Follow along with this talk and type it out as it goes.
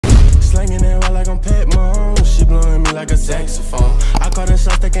like I'm Pat Mahomes. She blowing me like a saxophone. I call the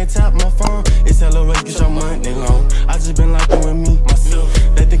shots, they can't tap my phone. It's hella way, get your money long. I just been like with me, myself.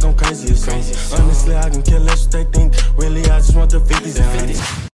 They think I'm crazy as crazy. Honestly, I can kill less what they think. Really, I just want the 50s and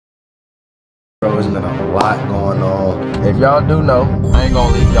 50s. Bro, there's been a lot going on. If y'all do know, I ain't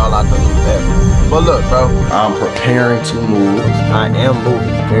gonna leave y'all out the loop ever. But look, bro, I'm preparing to move. I am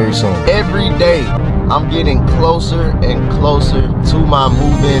moving very soon. Every day, I'm getting closer and closer to my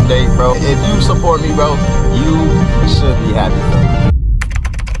move-in date, bro. If you support me, bro, you should be happy for me.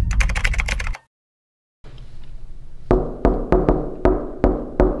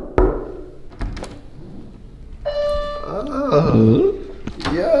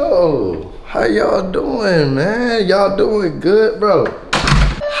 Yo, how y'all doing, man? Y'all doing good, bro?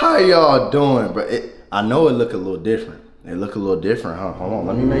 How y'all doing, bro? I know it look a little different. It look a little different, huh? Hold on,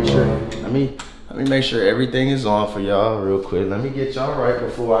 let me make sure. Let me make sure everything is on for y'all real quick. Let me get y'all right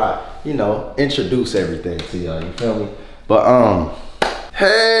before I, you know, introduce everything to y'all. You feel me? But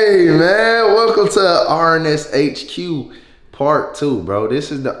hey, man, welcome to RNSHQ Part 2, bro.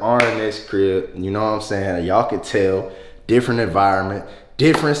 This is the RNS crib. You know what I'm saying? Y'all can tell. Different environment,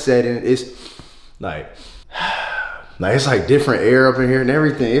 different setting. It's like it's like different air up in here and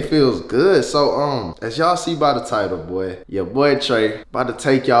everything. It feels good. So as y'all see by the title, boy, your boy Trey about to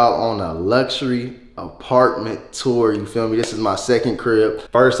take y'all on a luxury apartment tour. You feel me? This is my second crib.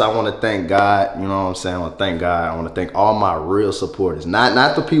 First, I want to thank God. You know what I'm saying? I want to thank God. I want to thank all my real supporters,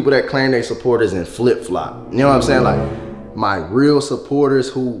 not the people that claim they supporters and flip flop. You know what I'm saying? Like my real supporters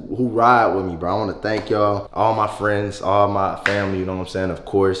who ride with me, bro. I want to thank y'all, all my friends, all my family, you know what I'm saying, of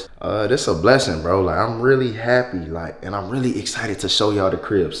course. This is a blessing, bro. Like, I'm really happy, like, and I'm really excited to show y'all the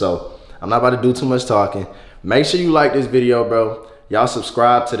crib. So I'm not about to do too much talking. Make sure you like this video, bro. Y'all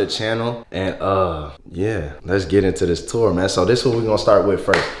subscribe to the channel, and yeah, let's get into this tour, man. So this is what we're gonna start with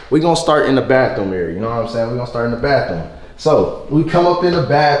first. We're gonna start in the bathroom area, you know what I'm saying? We're gonna start in the bathroom. So we come up in the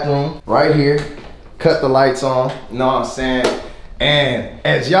bathroom right here. Cut the lights on, you know what I'm saying? And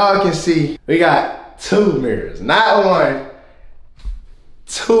as y'all can see, we got 2 mirrors, not 1,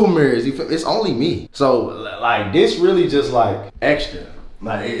 2 mirrors. You feel? It's only me. So like this really just like extra.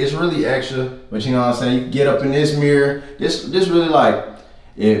 Like it's really extra, but you know what I'm saying? You can get up in this mirror. This really like,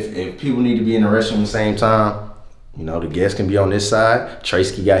 if people need to be in the restroom at the same time, you know, the guests can be on this side.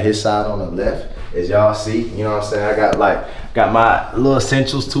 Tracy got his side on the left, as y'all see. You know what I'm saying? I got my little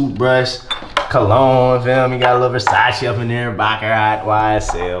essentials toothbrush, cologne, feel me? Got a little Versace up in there, Baccarat,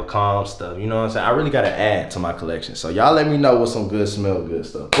 YSL, calm stuff. You know what I'm saying? I really gotta add to my collection. So y'all let me know what's some good, smell good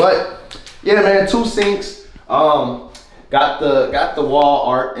stuff. But yeah, man, 2 sinks. Got the wall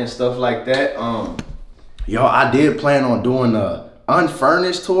art and stuff like that. Yo, I did plan on doing a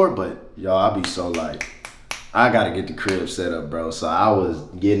unfurnished tour, but y'all, I be so like, I gotta get the crib set up, bro. So I was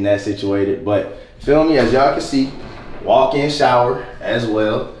getting that situated. But feel me, as y'all can see, walk-in shower as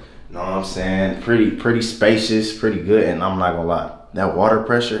well. Know what I'm saying? Pretty spacious, pretty good. And I'm not gonna lie, that water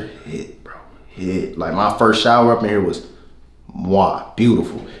pressure hit, bro. Hit. Like my first shower up in here was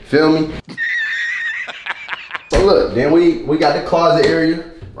beautiful. Feel me? So look, then we got the closet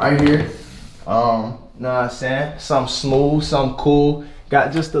area right here. Know what I'm saying? Something smooth, something cool.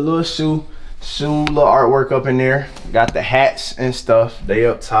 Got just a little shoe little artwork up in there. Got the hats and stuff. They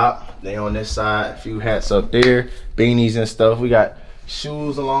up top. They on this side. A few hats up there. Beanies and stuff. We got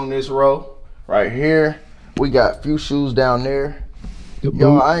shoes along this row right here. We got a few shoes down there.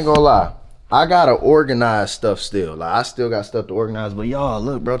 Yo, I ain't gonna lie, I gotta organize stuff still. Like I still got stuff to organize. But y'all,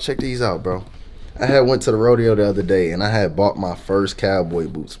 look, bro, check these out, bro. I had went to the rodeo the other day and I had bought my first cowboy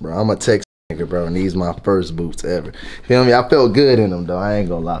boots, bro. I'm a Texas nigga, bro, and these my first boots ever. Feel me? I felt good in them, though. I ain't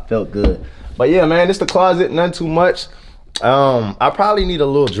gonna lie, felt good. But yeah, man, this the closet, none too much. I probably need a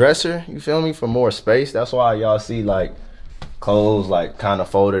little dresser, you feel me, for more space. That's why y'all see like clothes like kind of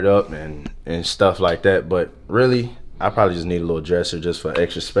folded up and stuff like that. But really, I probably just need a little dresser just for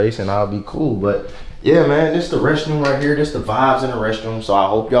extra space and I'll be cool. But yeah, man, this the restroom right here. This the vibes in the restroom. So I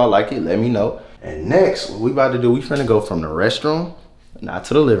hope y'all like it. Let me know. And next, what we about to do, we finna go from the restroom, not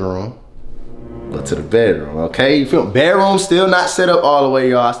to the living room, but to the bedroom, okay? You feel me? Bedroom still not set up all the way,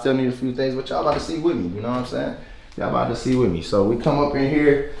 y'all. I still need a few things, but y'all about to see with me, you know what I'm saying? Y'all about to see with me. So we come up in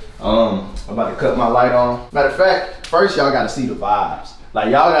here, I'm about to cut my light on. Matter of fact, first y'all gotta see the vibes. Like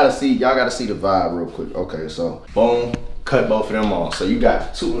y'all gotta see the vibe real quick. Okay, so boom, cut both of them on. So you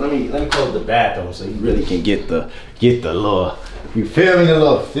got 2, let me close the bathroom so you really can get the little, you feel me, the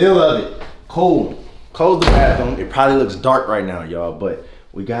little feel of it. Cool, close the bathroom. It probably looks dark right now, y'all, but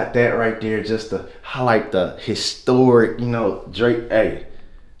we got that right there just to highlight the historic, you know, Drake. Hey,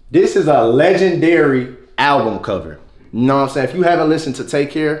 this is a legendary album cover. You know what I'm saying? If you haven't listened to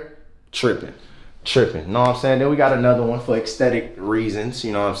Take Care, tripping. tripping, you know what I'm saying? Then we got another one for aesthetic reasons,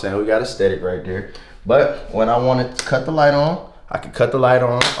 you know what I'm saying? We got aesthetic right there. But when I wanted to cut the light on, I could cut the light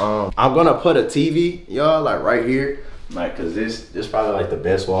on. I'm gonna put a TV, y'all, like right here, like, cause this probably like the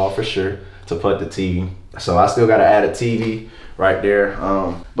best wall for sure to put the TV. So I still gotta add a TV right there.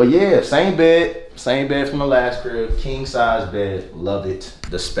 But yeah, same bed from the last crib, king size bed, love it.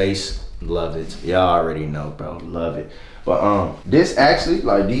 The space, love it. Y'all already know, bro, love it. But this actually,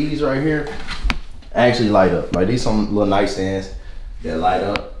 like these right here, actually light up. Like these some little nightstands that light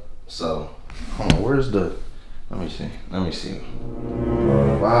up. So hold on, where's the? Let me see.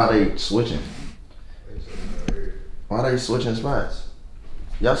 Why are they switching? Why are they switching spots?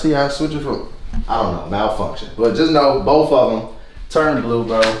 Y'all see how it's switching from? I don't know, malfunction. But just know both of them turn blue,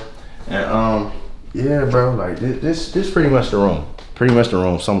 bro. And yeah, bro, like this pretty much the room. Pretty much the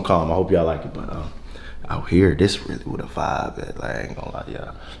room. Some calm. I hope y'all like it, but out here, this really would a vibe at. Like, I ain't gonna lie to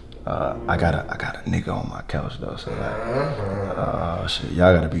y'all. I got a nigga on my couch though, so like, shit,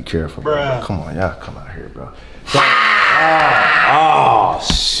 y'all gotta be careful, bro. Come on, y'all come out here, bro. Oh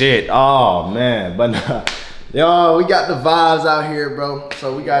shit, oh man, but nah. Yo, we got the vibes out here, bro.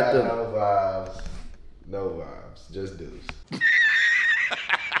 So we got the no vibes, just dudes.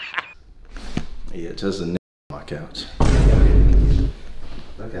 Yeah, just a nigga on my couch.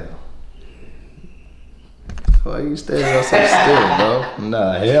 Look at him. Why you standing up so still, bro?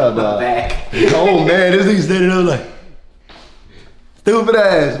 Nah, hell no. Oh man, this nigga standing up like stupid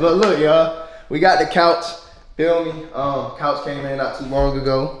ass. But look, y'all, we got the couch. Feel me? Couch came in not too long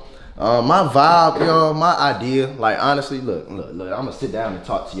ago. My vibe, y'all, my idea, like honestly, look, I'm gonna sit down and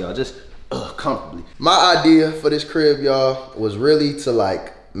talk to y'all just comfortably. My idea for this crib, y'all, was really to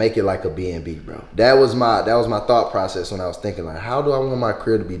like make it like a B&B, bro. That was my thought process when I was thinking like, how do I want my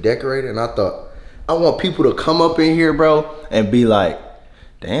crib to be decorated? And I thought, I want people to come up in here, bro, and be like,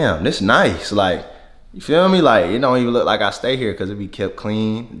 damn, this nice. Like, you feel me? Like, it don't even look like I stay here because it be kept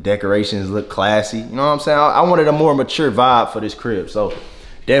clean. Decorations look classy. You know what I'm saying? I wanted a more mature vibe for this crib. So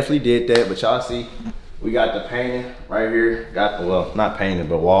definitely did that. But y'all see, we got the painting right here. Got the, well, not painting,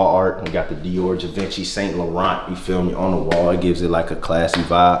 but wall art. We got the Dior Givenchy Saint Laurent, you feel me, on the wall. It gives it like a classy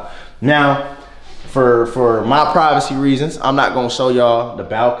vibe. Now, for my privacy reasons, I'm not gonna show y'all the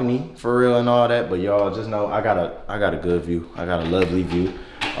balcony for real and all that, but y'all just know I got a good view. I got a lovely view.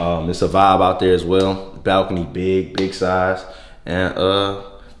 It's a vibe out there as well. Balcony big size. And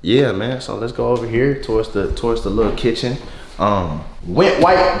yeah, man, so let's go over here towards the little kitchen. Went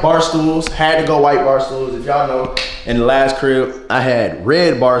white bar stools, had to go white bar stools. If y'all know, in the last crib, I had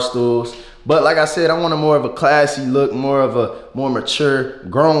red bar stools. But like I said, I want a more of a classy look, more mature,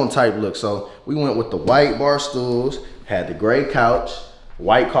 grown type look. So we went with the white bar stools, had the gray couch,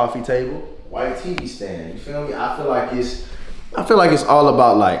 white coffee table, white TV stand. You feel me? I feel like it's all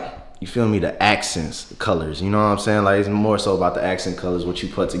about like, you feel me, the accents, the colors. You know what I'm saying? Like, it's more so about the accent colors, what you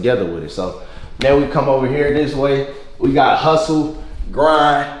put together with it. So now we come over here this way. We got hustle,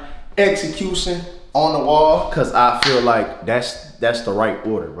 grind, execution on the wall, because I feel like that's the right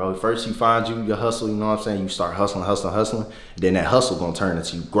order, bro. First you find your hustle, you know what I'm saying? You start hustling. Then that hustle gonna turn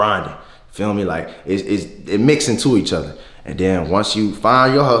into you grinding. Feel me? Like it mix into each other. And then once you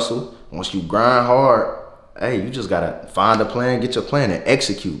find your hustle, once you grind hard, hey, you just gotta find a plan, get your plan and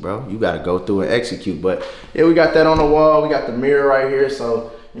execute, bro. You gotta go through and execute. But yeah, we got that on the wall. We got the mirror right here.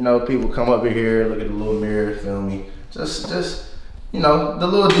 So, you know, people come up in here, look at the little mirror, feel me? Just, you know, the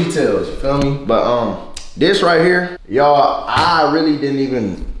little details, you feel me? But this right here, y'all, I really didn't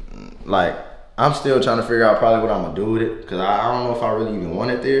even, like, I'm still trying to figure out probably what I'm gonna do with it, because I don't know if I really even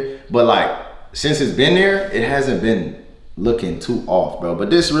want it there. But like, since it's been there, it hasn't been looking too off, bro. But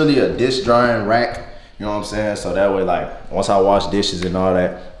this really a dish drying rack, you know what I'm saying? So that way, like, once I wash dishes and all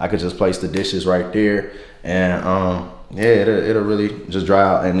that, I could just place the dishes right there. And yeah, it'll really just dry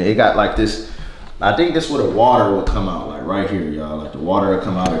out. And it got like this, I think this where the water will come out, like right here, y'all. Like the water will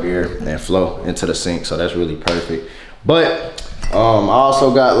come out of there and flow into the sink. So that's really perfect. But I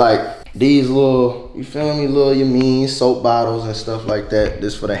also got like these little, you feel me, little Yamin soap bottles and stuff like that.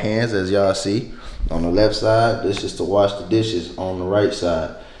 This for the hands, as y'all see on the left side. This is to wash the dishes on the right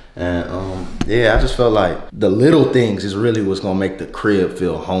side. And yeah, I just felt like the little things is really what's gonna make the crib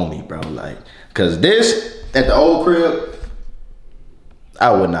feel homey, bro. Like, cause this at the old crib,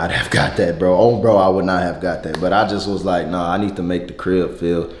 I would not have got that, bro. Oh, bro, I would not have got that. But I just was like, nah, I need to make the crib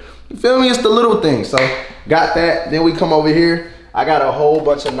feel, you feel me? It's the little things. So got that. Then we come over here. I got a whole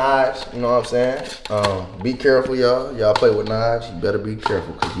bunch of knives, you know what I'm saying? Be careful, y'all. Y'all play with knives, you better be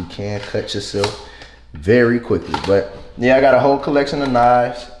careful, because you can cut yourself very quickly. But yeah, I got a whole collection of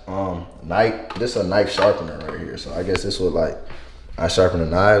knives. This is a knife sharpener right here. So I guess this would like I sharpen the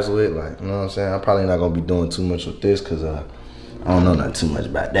knives with, like, you know what I'm saying? I'm probably not gonna be doing too much with this cause I don't know not too much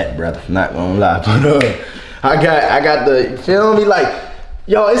about that, brother. Not gonna lie, but I got the, you feel me? Like,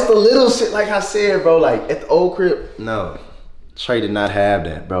 yo, it's the little shit, like I said, bro, like at the old crib, no. Trey did not have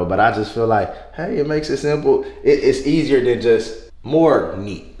that, bro, but I just feel like, hey, it makes it simple. It's easier than just more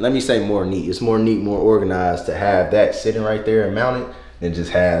neat. Let me say more neat. It's more neat, more organized to have that sitting right there and mounted than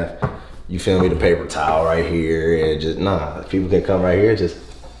just have, you feel me, the paper towel right here and just, nah, people can come right here and just,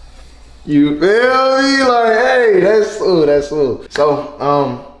 you feel me? Like, hey, that's cool, that's cool.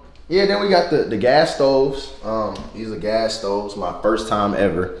 So, yeah, then we got the gas stoves. These are gas stoves, my first time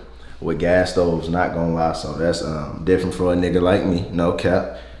ever with gas stoves, not gonna lie, so that's different for a nigga like me, no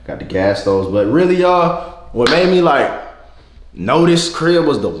cap. Got the gas stoves, but really, y'all, what made me like know this crib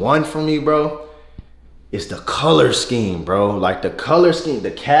was the one for me, bro, it's the color scheme, bro. Like the color scheme,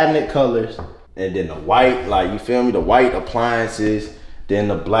 the cabinet colors, and then the white, like, you feel me, the white appliances, then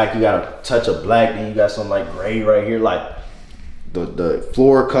the black, you got a touch of black, then you got some like gray right here, like the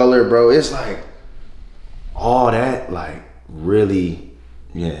floor color, bro. It's like all that, like, really,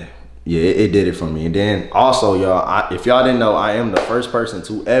 yeah, it did it for me. And then also, y'all, if y'all didn't know, I am the first person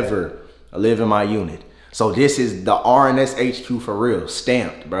to ever live in my unit. So this is the RNSHQ for real,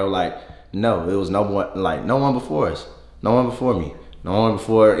 stamped, bro. Like, no, it was no one, like, no one before us, no one before me, no one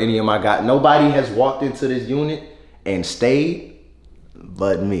before any of my guys. Nobody has walked into this unit and stayed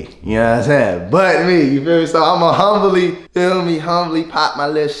but me, you know what I'm saying? But me, you feel me? So I'ma humbly, feel me, humbly pop my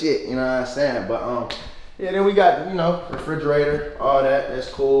little shit, you know what I'm saying? But yeah, then we got, you know, refrigerator, all that, that's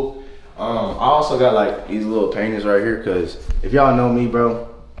cool. I also got like these little paintings right here, cause if y'all know me, bro,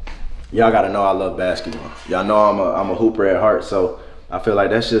 y'all gotta know I love basketball. Y'all know I'm a hooper at heart, so I feel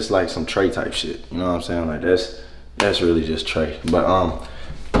like that's just like some Trey type shit, you know what I'm saying? Like that's really just Trey. But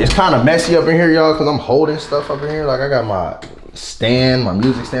it's kind of messy up in here, y'all, cause I'm holding stuff up in here. Like I got my stand, my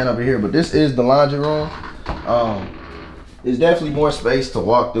music stand up in here, but this is the laundry room. There's definitely more space to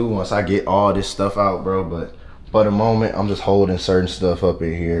walk through once I get all this stuff out, bro, but for the moment I'm just holding certain stuff up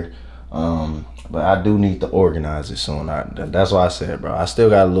in here. But I do need to organize it soon. That's why I said, bro, I still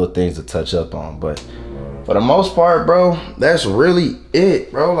got little things to touch up on, but for the most part, bro, that's really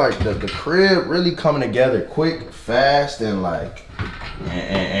it, bro. Like the crib really coming together quick, fast, and like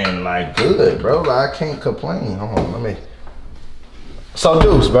and like good, bro. Like I can't complain. Hold on, let me. So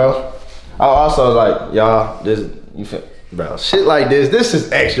Deuce, bro, I also like, y'all, this, you feel, bro, shit like this is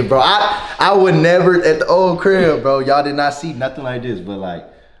extra, bro. I would never at the old crib, bro. Y'all did not see nothing like this, but like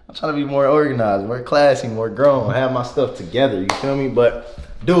I'm trying to be more organized, more classy, more grown, have my stuff together, you feel me? But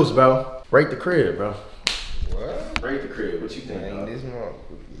Deuce, bro, rate the crib, bro. What? Rate the crib, what you think? Dang, this one,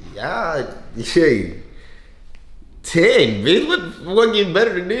 yeah, 10, bitch. What getting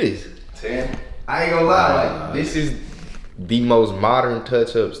better than this? 10? I ain't gonna lie, like this is the most modern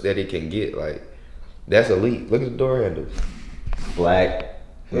touch-ups that it can get. Like, that's elite. Look at the door handles. Black.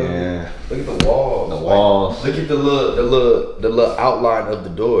 Yeah. Look at the walls. The walls. Like, look at the little outline of the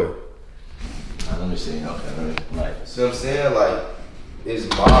door. Let me see. Okay, let me, like. See what I'm saying? Like, it's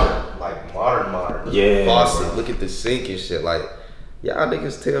modern. Like, modern. Yeah. Faucet. Bro. Look at the sink and shit. Like, y'all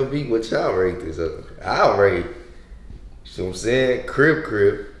niggas tell me what y'all rate this up. I'll rate, see what I'm saying?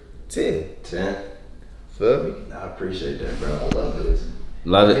 Crib. 10. 10. Feel me? I appreciate that, bro. I love this.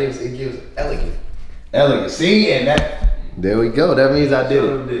 Love it. It gives elegant. Elegant. See, and that. There we go. That means I did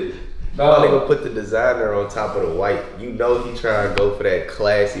it. Bro, nigga put the designer on top of the white. You know he trying to go for that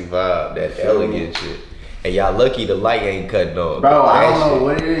classy vibe, that elegant shit. And y'all lucky the light ain't cutting on. Bro, I don't know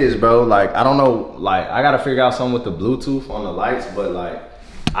what it is, bro. Like, I don't know. Like, I gotta figure out something with the Bluetooth on the lights, but like,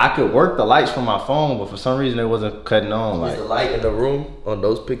 I could work the lights from my phone, but for some reason it wasn't cutting on. Like, is the light in the room on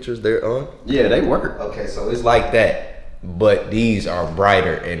those pictures they're on? Yeah, they work. Okay, so it's like that, but these are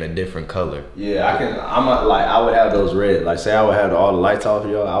brighter in a different color. Yeah, I would have those red. Like, say I would have all the lights off,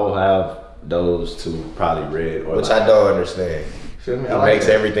 y'all. I would have those two probably red. Or which like, I don't understand. Feel me? It makes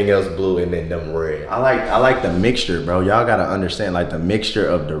everything else blue and then them red. I like the mixture, bro. Y'all gotta understand, like the mixture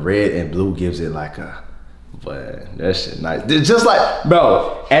of the red and blue gives it like a. But that shit nice. It's just like,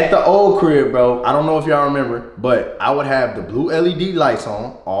 bro, at the old crib, bro, I don't know if y'all remember, but I would have the blue LED lights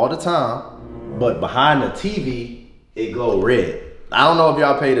on all the time, but behind the TV, it glow red. I don't know if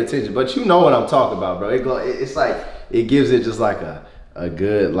y'all paid attention, but you know what I'm talking about, bro. It's like, it gives it just like a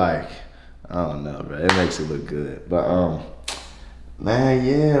good, like, I don't know, bro. It makes it look good. But, man,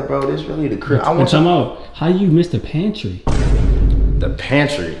 yeah, bro, this really the crib. How you missed the pantry? The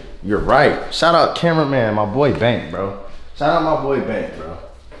pantry. You're right. Shout out cameraman, my boy Bank, bro. Shout out my boy Bank, bro.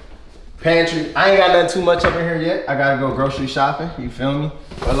 Pantry. I ain't got nothing too much up in here yet. I gotta go grocery shopping. You feel me?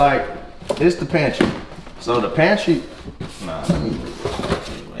 But like, it's the pantry. So the pantry,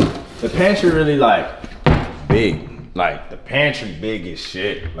 the pantry really like big. Like the pantry big as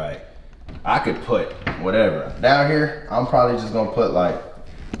shit. Like I could put whatever. Down here, I'm probably just gonna put like,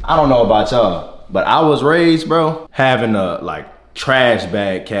 I don't know about y'all, but I was raised, bro, having a like trash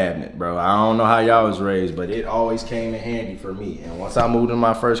bag cabinet, bro. I don't know how y'all was raised, but it always came in handy for me. And once I moved in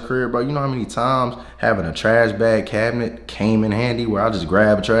my first crib, bro, you know how many times having a trash bag cabinet came in handy where I just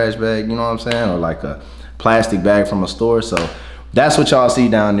grab a trash bag, you know what I'm saying? Or like a plastic bag from a store. So that's what y'all see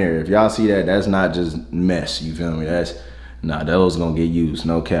down there. If y'all see that, that's not just mess, you feel me? That's, nah, those gonna get used,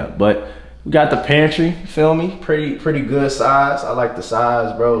 no cap. But we got the pantry, you feel me? Pretty good size. I like the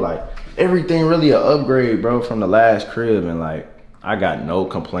size, bro. Like everything really an upgrade, bro, from the last crib. And like, I got no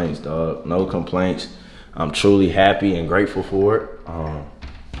complaints, dog. No complaints. I'm truly happy and grateful for it.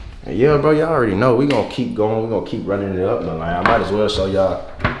 And yeah, bro, y'all already know we gonna keep going. We gonna keep running it up. But like, I might as well show y'all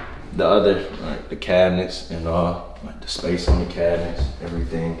the other, like the cabinets and like the space on the cabinets,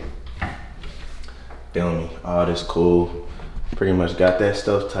 everything. Feel me? All this cool. Pretty much got that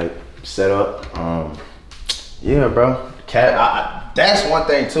stuff type set up. Yeah, bro. That's one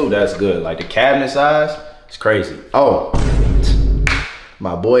thing too. That's good. Like the cabinet size, it's crazy. Oh.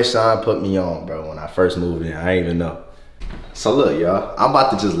 My boy Sean put me on, bro, when I first moved in. I ain't even know. So look, y'all, I'm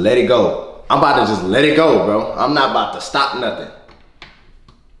about to just let it go. I'm about to just let it go, bro. I'm not about to stop nothing.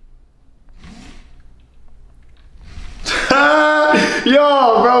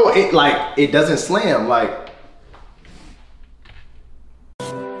 Yo, bro, it doesn't slam, like.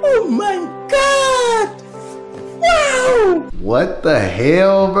 Oh my God. Wow. What the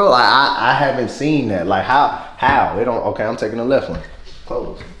hell, bro? Like, I haven't seen that. Like, how? It don't, okay, I'm taking the left one.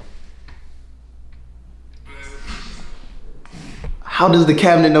 Close. How does the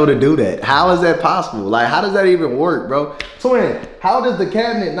cabinet know to do that? How is that possible? Like, how does that even work, bro? Twin, how does the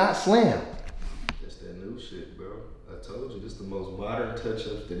cabinet not slam? That's that new shit, bro. I told you, this is the most modern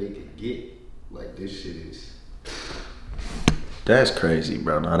touch-ups that they could get. Like, this shit is. That's crazy,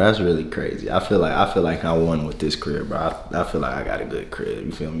 bro. No, that's really crazy. I feel like I won with this crib, bro. I feel like I got a good crib.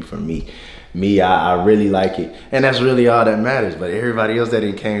 You feel me? For me, I really like it, and that's really all that matters. But everybody else that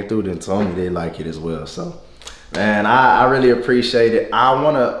didn't came through then told me they like it as well. So, man, I really appreciate it. I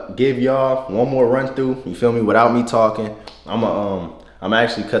wanna give y'all one more run through. You feel me? Without me talking, I'm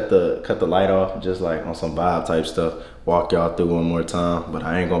actually cut the light off, just like on some vibe type stuff. Walk y'all through one more time, but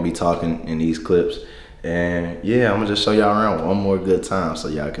I ain't gonna be talking in these clips. And yeah, I'm gonna just show y'all around one more good time so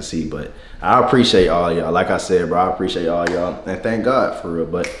y'all can see. But I appreciate all y'all. Like I said, bro, I appreciate all y'all, and thank God for real.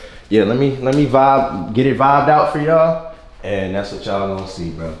 But yeah, let me get it vibed out for y'all, and that's what y'all gonna see,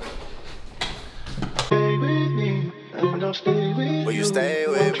 bro. Will you stay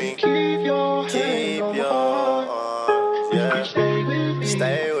with me? Keep your yeah.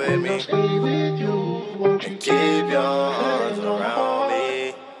 Stay with me. And keep your arms around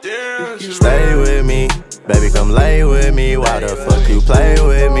me. Stay with me, baby, come lay with me. Why the fuck you play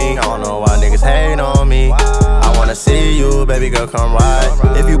with me? I don't know why niggas hate on me. I wanna see you, baby girl, come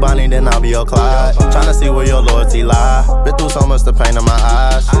ride. If you Bonnie, then I'll be your Clyde. Tryna see where your loyalty lie. Been through so much the pain in my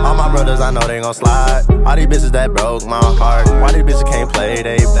eyes. All my brothers, I know they gon' slide. All these bitches that broke my heart. Why these bitches can't play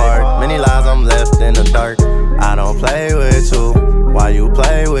they part? Many lies I'm left in the dark. I don't play with you. Why you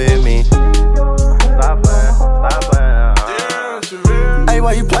play with me? Stop playing, stop playing. Hey,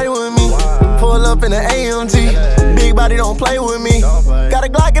 why you play with me? Pull up in the AMG. Big body don't play with me. Got a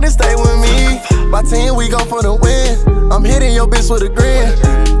Glock and it stay with me. My team, we go for the win. I'm hitting your bitch with a grin.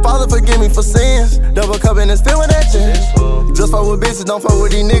 Father, forgive me for sins. Double cup and it's filling that chin. Just fuck with bitches, don't fuck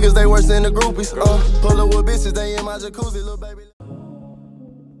with these niggas. They worse than the groupies. Pull up with bitches, they in my jacuzzi, little baby.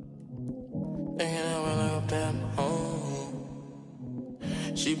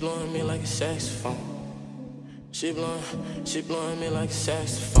 She blowing me like a saxophone. She blowing me like a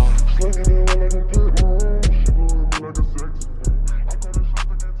saxophone.